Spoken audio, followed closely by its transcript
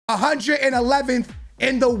111th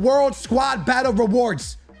in the World Squad Battle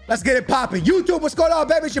Rewards. Let's get it popping. YouTube, what's going on,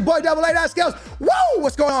 baby? It's your boy, Double A Skills. Woo!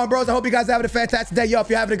 What's going on, bros? I hope you guys are having a fantastic day. Yo, if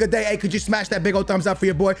you're having a good day, hey, could you smash that big old thumbs up for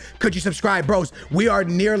your boy? Could you subscribe, bros? We are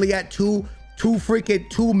nearly at 2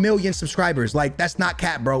 million subscribers. Like, that's not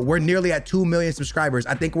cap, bro. We're nearly at 2 million subscribers.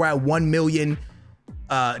 I think we're at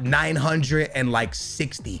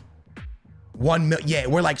 1,960. 1 million. Yeah,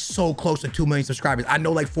 we're like so close to 2 million subscribers. I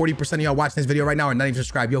know like 40% of y'all watching this video right now are not even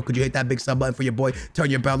subscribed. Yo, could you hit that big sub button for your boy?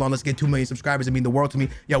 Turn your bell on. Let's get 2 million subscribers. It mean the world to me.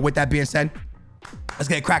 Yo, with that being said, let's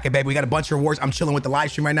get it cracking, baby. We got a bunch of rewards. I'm chilling with the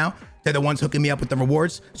live stream right now. They're the ones hooking me up with the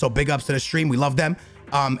rewards. So big ups to the stream. We love them.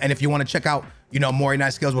 And if you want to check out, you know, more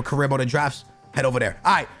nice skills with career mode and drafts, head over there.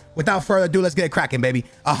 All right, without further ado, let's get it cracking, baby.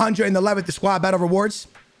 111th the squad battle rewards.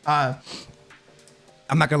 I'm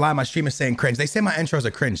not gonna lie, my stream is saying cringe. They say my intros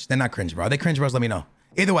are cringe. They're not cringe, bro. Are they cringe, bros? Let me know.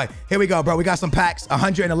 Either way, here we go, bro. We got some packs.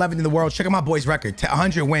 111th in the world. Check out my boy's record.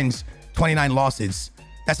 100 wins, 29 losses.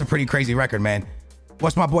 That's a pretty crazy record, man.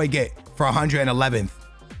 What's my boy get for 111th?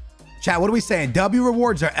 Chat, what are we saying? W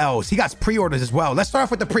rewards or L's? He got pre-orders as well. Let's start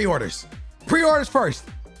off with the pre-orders. Pre-orders first.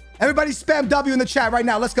 Everybody spam W in the chat right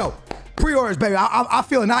now. Let's go. Pre-orders, baby. I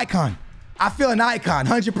feel an icon. I feel an icon,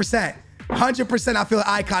 100%. 100% I feel an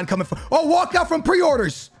icon coming from. Oh, walkout from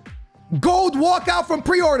pre-orders. Gold walkout from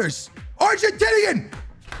pre-orders. Argentinian.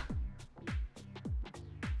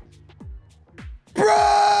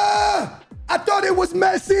 Bruh. I thought it was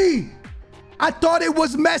Messi. I thought it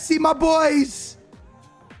was Messi, my boys.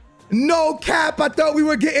 No cap. I thought we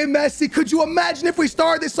were getting Messi. Could you imagine if we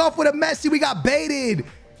started this off with a Messi? We got baited.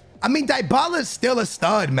 I mean, Dybala's still a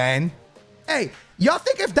stud, man. Hey, y'all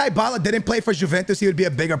think if Dybala didn't play for Juventus, he would be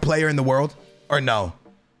a bigger player in the world? Or no?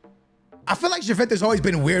 I feel like Juventus always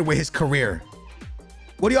been weird with his career.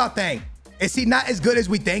 What do y'all think? Is he not as good as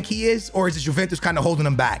we think he is? Or is Juventus kind of holding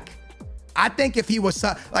him back? I think if he was,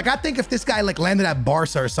 like, I think if this guy like landed at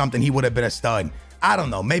Barca or something, he would have been a stud. I don't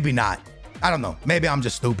know. Maybe not. I don't know. Maybe I'm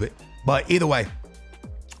just stupid. But either way,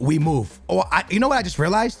 we move. Oh, you know what I just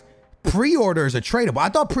realized? Pre-orders are tradable. I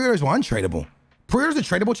thought pre-orders were untradeable. Pre-orders are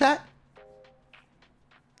tradable, chat?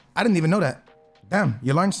 I didn't even know that. Damn,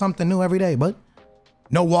 you learn something new every day, but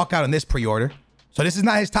no walkout on this pre-order. So this is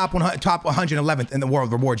not his top 111th in the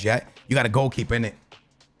world rewards yet. You got a goalkeeper in it.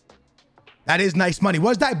 That is nice money.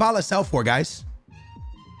 What does Dybala sell for, guys?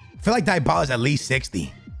 I feel like Dybala's at least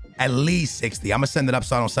 60. At least 60. I'm gonna send it up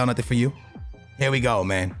so I don't sell nothing for you. Here we go,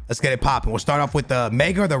 man. Let's get it popping. We'll start off with the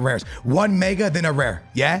mega or the rares. One mega, then a rare.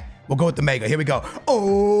 Yeah? We'll go with the mega. Here we go.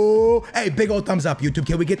 Oh, hey, big old thumbs up, YouTube.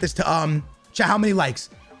 Can we get this to, chat, how many likes?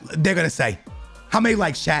 They're gonna say. How many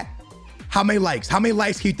likes, chat? How many likes? How many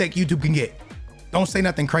likes do you think YouTube can get? Don't say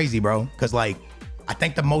nothing crazy, bro. Because, like, I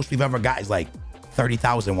think the most we've ever got is, like,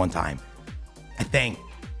 30,000 one time. I think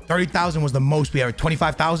 30,000 was the most we ever.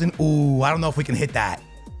 25,000? Ooh, I don't know if we can hit that.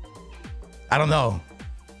 I don't know.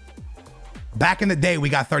 Back in the day, we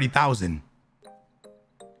got 30,000.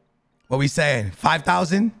 What we saying?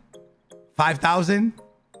 5,000? 5,000?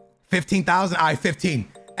 15,000? All right, 15.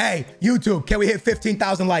 Hey, YouTube, can we hit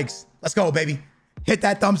 15,000 likes? Let's go, baby. Hit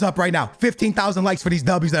that thumbs up right now. 15,000 likes for these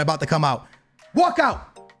W's that are about to come out. Walk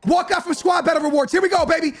out. Walk out from squad battle rewards. Here we go,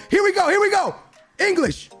 baby. Here we go. Here we go.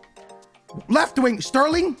 English. Left wing.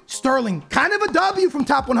 Sterling. Sterling. Kind of a W from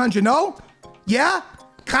top 100, no? Yeah?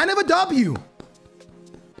 Kind of a W.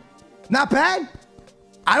 Not bad?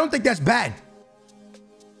 I don't think that's bad.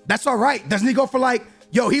 That's all right. Doesn't he go for like,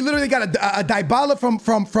 yo, he literally got a Dybala from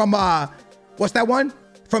what's that one?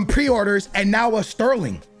 From pre-orders and now a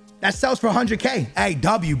Sterling. That sells for 100K. Hey,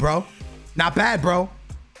 W, bro. Not bad, bro.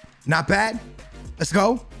 Not bad. Let's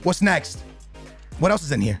go. What's next? What else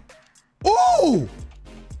is in here? Ooh!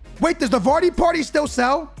 Wait, does the Vardy party still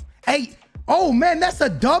sell? Hey, oh man, that's a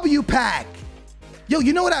W pack. Yo,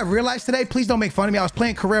 you know what I realized today? Please don't make fun of me. I was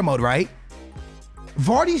playing career mode, right?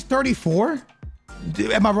 Vardy's 34.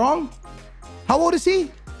 Am I wrong? How old is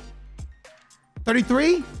he?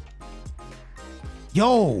 33?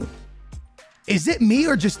 Yo, is it me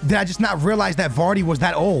or did I just not realize that Vardy was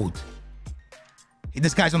that old?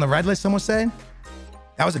 This guy's on the red list, someone said?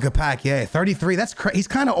 That was a good pack, yeah. 33, that's crazy. He's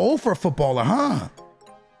kind of old for a footballer, huh?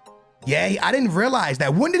 Yeah, I didn't realize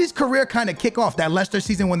that. When did his career kind of kick off? That Leicester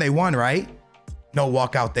season when they won, right? No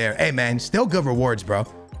walkout there. Hey, man, still good rewards, bro.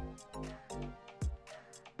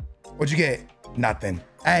 What'd you get? Nothing.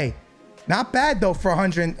 Hey, not bad, though, for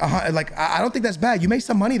 100. Like, I don't think that's bad. You made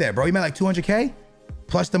some money there, bro. You made like 200K?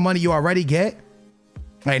 Plus the money you already get.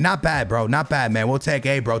 Hey, not bad, bro. Not bad, man. We'll take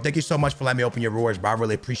A, bro. Thank you so much for letting me open your rewards, bro. I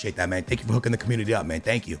really appreciate that, man. Thank you for hooking the community up, man.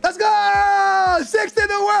 Thank you. Let's go! 6th in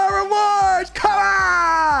the world rewards. Come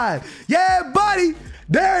on! Yeah, buddy.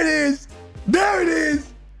 There it is. There it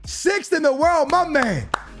is. Sixth in the world, my man.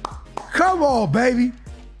 Come on, baby.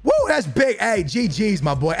 Woo, that's big. Hey, GG's,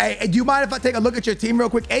 my boy. Hey, do you mind if I take a look at your team real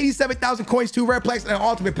quick? 87,000 coins, 2 rare plaques, and an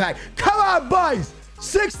ultimate pack. Come on, boys.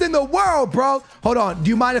 Sixth in the world, bro. Hold on. Do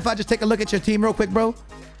you mind if I just take a look at your team real quick, bro?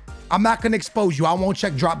 I'm not going to expose you. I won't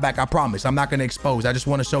check drop back. I promise. I'm not going to expose. I just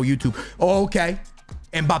want to show YouTube. Oh, okay.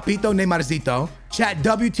 And Papito Neymarzito. Chat,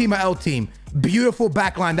 W team or L team? Beautiful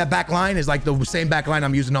backline. That backline is like the same backline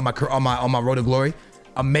I'm using on my Road to Glory.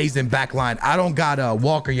 Amazing backline. I don't got a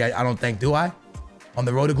Walker yet, I don't think. Do I? On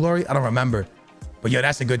the Road to Glory? I don't remember. But yo,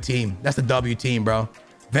 that's a good team. That's a W team, bro.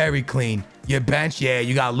 Very clean. Your bench, yeah,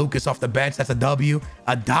 you got Lucas off the bench. That's a W.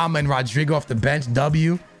 Adama and Rodrigo off the bench.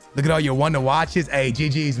 W. Look at all your one to watches. Hey,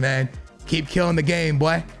 GG's, man. Keep killing the game,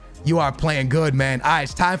 boy. You are playing good, man. All right,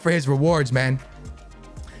 it's time for his rewards, man.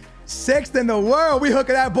 Sixth in the world. We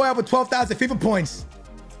hooking that boy up with 12,000 FIFA points.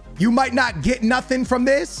 You might not get nothing from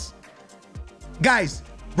this. Guys,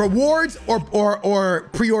 rewards or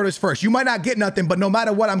pre-orders first. You might not get nothing, but no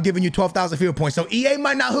matter what, I'm giving you 12,000 FIFA points. So EA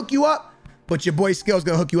might not hook you up, but your boy Skill's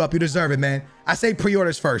gonna hook you up. You deserve it, man. I say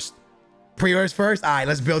pre-orders first. Pre-orders first? All right,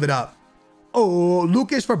 let's build it up. Oh,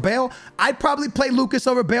 Lucas for Bale. I'd probably play Lucas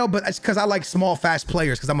over Bale, but it's because I like small, fast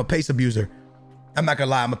players because I'm a pace abuser. I'm not gonna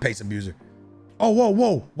lie, I'm a pace abuser. Oh, whoa,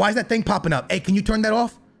 whoa. Why is that thing popping up? Hey, can you turn that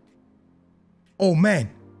off? Oh, man.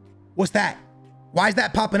 What's that? Why is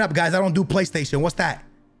that popping up, guys? I don't do PlayStation. What's that?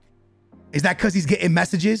 Is that because he's getting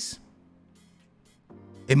messages?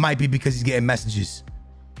 It might be because he's getting messages.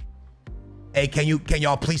 Hey, can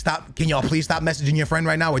y'all please stop messaging your friend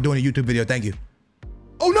right now? We're doing a YouTube video. Thank you.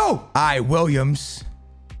 Oh, no. All right, Williams.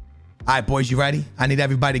 All right, boys, you ready? I need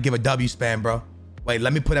everybody to give a W spam, bro. Wait,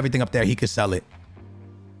 let me put everything up there. He could sell it.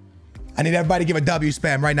 I need everybody to give a W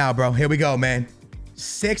spam right now, bro. Here we go, man.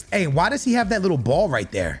 Sixth. Hey, why does he have that little ball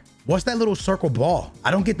right there? What's that little circle ball?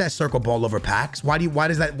 I don't get that circle ball over packs. Why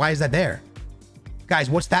is that there? Guys,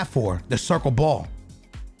 what's that for? The circle ball.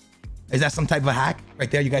 Is that some type of a hack?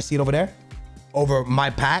 Right there, you guys see it over there? Over my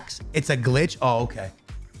packs? It's a glitch? Oh, okay.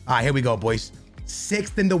 All right, here we go, boys.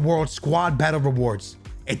 Sixth in the world squad battle rewards.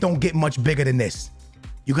 It don't get much bigger than this.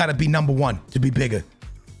 You gotta be #1 to be bigger.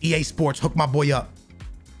 EA Sports, hook my boy up.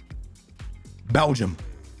 Belgium.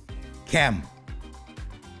 Cam.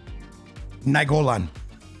 Nainggolan.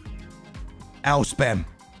 L spam.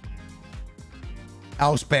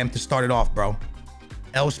 L spam to start it off, bro.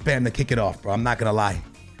 L spam to kick it off, bro. I'm not gonna lie.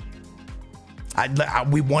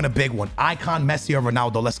 We won a big one. Icon, Messi, or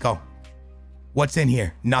Ronaldo. Let's go. What's in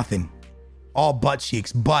here? Nothing. All butt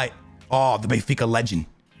cheeks, but oh, the Benfica legend.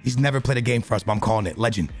 He's never played a game for us, but I'm calling it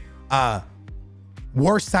legend.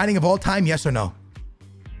 Worst signing of all time? Yes or no?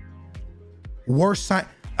 Worst sign.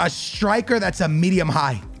 A striker that's a medium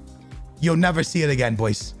high. You'll never see it again,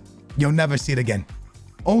 boys. You'll never see it again.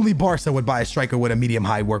 Only Barca would buy a striker with a medium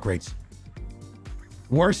high work rates.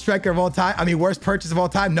 Worst striker of all time? I mean, worst purchase of all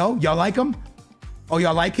time? No? Y'all like him? Oh,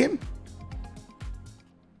 y'all like him?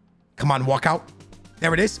 Come on, walk out.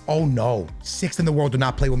 There it is. Oh, no. Sixth in the world. Do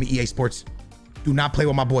not play with me, EA Sports. Do not play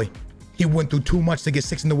with my boy. He went through too much to get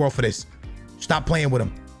sixth in the world for this. Stop playing with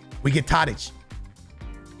him. We get Tadic.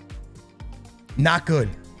 Not good.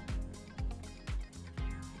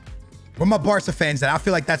 Where my Barca fans at? I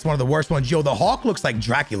feel like that's one of the worst ones. Yo, the Hawk looks like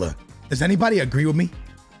Dracula. Does anybody agree with me?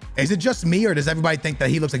 Is it just me, or does everybody think that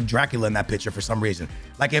he looks like Dracula in that picture for some reason?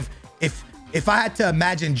 Like if I had to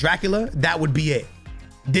imagine Dracula, that would be it.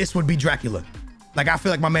 This would be Dracula. Like, I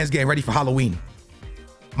feel like my man's getting ready for Halloween.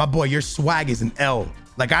 My boy, your swag is an L.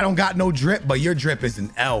 Like, I don't got no drip, but your drip is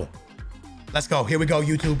an L. Let's go. Here we go,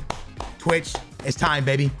 YouTube, Twitch. It's time,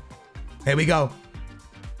 baby. Here we go.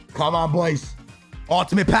 Come on, boys.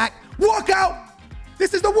 Ultimate pack. Walk out.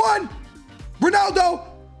 This is the one. Ronaldo.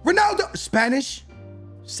 Ronaldo. Spanish.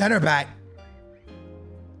 Center back.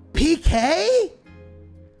 PK?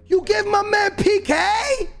 You give my man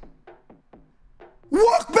PK?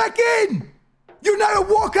 Walk back in. You're not a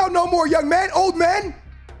walkout no more, young man. Old man.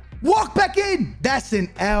 Walk back in. That's an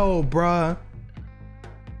L, bruh.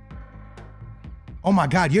 Oh my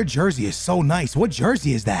God, your jersey is so nice. What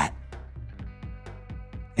jersey is that?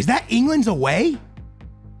 Is that England's away?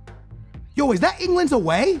 Yo, is that England's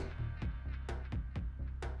away?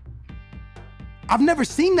 I've never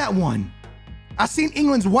seen that one. I've seen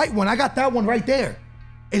England's white one. I got that one right there.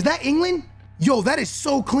 Is that England? Yo, that is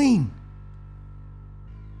so clean.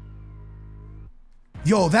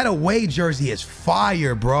 Yo, that away jersey is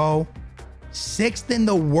fire, bro. Sixth in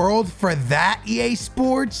the world for that, EA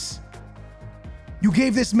Sports? You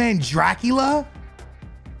gave this man Dracula?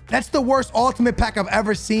 That's the worst ultimate pack I've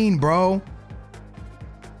ever seen, bro.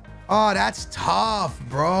 Oh, that's tough,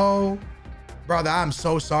 bro. Brother, I'm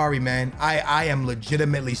so sorry, man. I am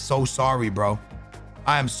legitimately so sorry, bro.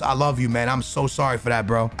 I love you, man. I'm so sorry for that,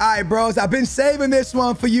 bro. All right, bros. I've been saving this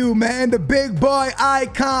one for you, man. The big boy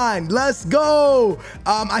icon. Let's go.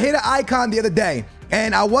 I hit an icon the other day,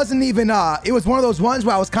 and I wasn't even, it was one of those ones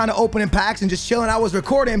where I was kind of opening packs and just chilling. I was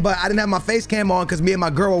recording, but I didn't have my face cam on because me and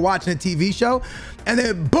my girl were watching a TV show. And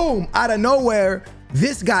then boom, out of nowhere,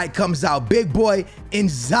 this guy comes out. Big boy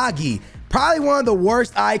Inzaghi. Probably one of the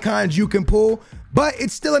worst icons you can pull, but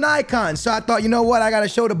it's still an icon. So I thought, you know what? I got to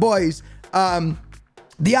show the boys,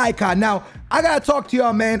 the icon. Now, I gotta talk to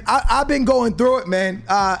y'all, man. I've been going through it, man.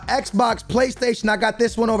 Xbox, PlayStation, I got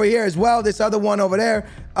this one over here as well, this other one over there.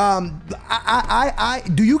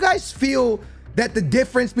 Do you guys feel that the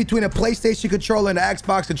difference between a PlayStation controller and an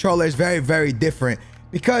Xbox controller is very, very different?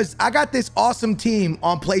 Because I got this awesome team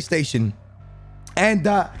on PlayStation, and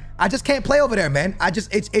I just can't play over there, man.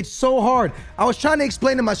 It's so hard. I was trying to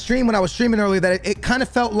explain in my stream when I was streaming earlier that it kind of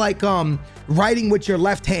felt like writing with your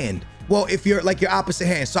left hand. Well, if you're like your opposite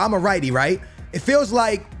hand. So I'm a righty, right? It feels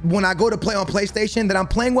like when I go to play on PlayStation that I'm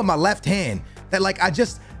playing with my left hand. That like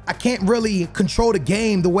I can't really control the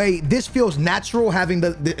game the way this feels natural, having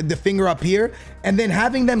the finger up here and then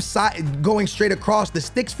having them going straight across. The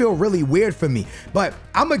sticks feel really weird for me, but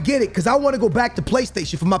I'm gonna get it because I want to go back to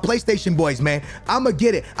PlayStation for my PlayStation boys, man. I'm gonna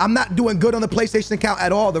get it. I'm not doing good on the PlayStation account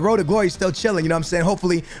at all. The road to glory is still chilling, you know what I'm saying?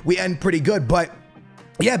 Hopefully we end pretty good, but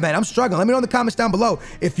yeah, man, I'm struggling. Let me know in the comments down below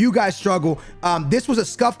if you guys struggle. This was a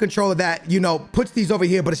scuff controller that, you know, puts these over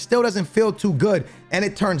here, but it still doesn't feel too good, and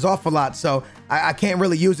it turns off a lot. So I can't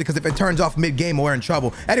really use it because if it turns off mid-game, we're in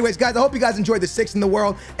trouble. Anyways, guys, I hope you guys enjoyed the 6th in the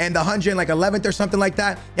world and the 111th or something like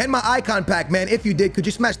that. And my icon pack, man. If you did, could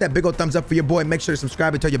you smash that big old thumbs up for your boy? Make sure to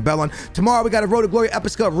subscribe and turn your bell on. Tomorrow, we got a Road to Glory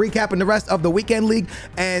episode recapping the rest of the Weekend League.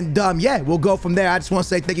 And yeah, we'll go from there. I just want to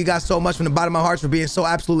say thank you guys so much from the bottom of my heart for being so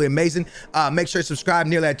absolutely amazing. Make sure to subscribe.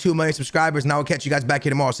 Nearly at 2 million subscribers. And I will catch you guys back here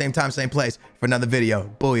tomorrow. Same time, same place for another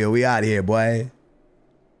video. Booyah, we out of here, boy.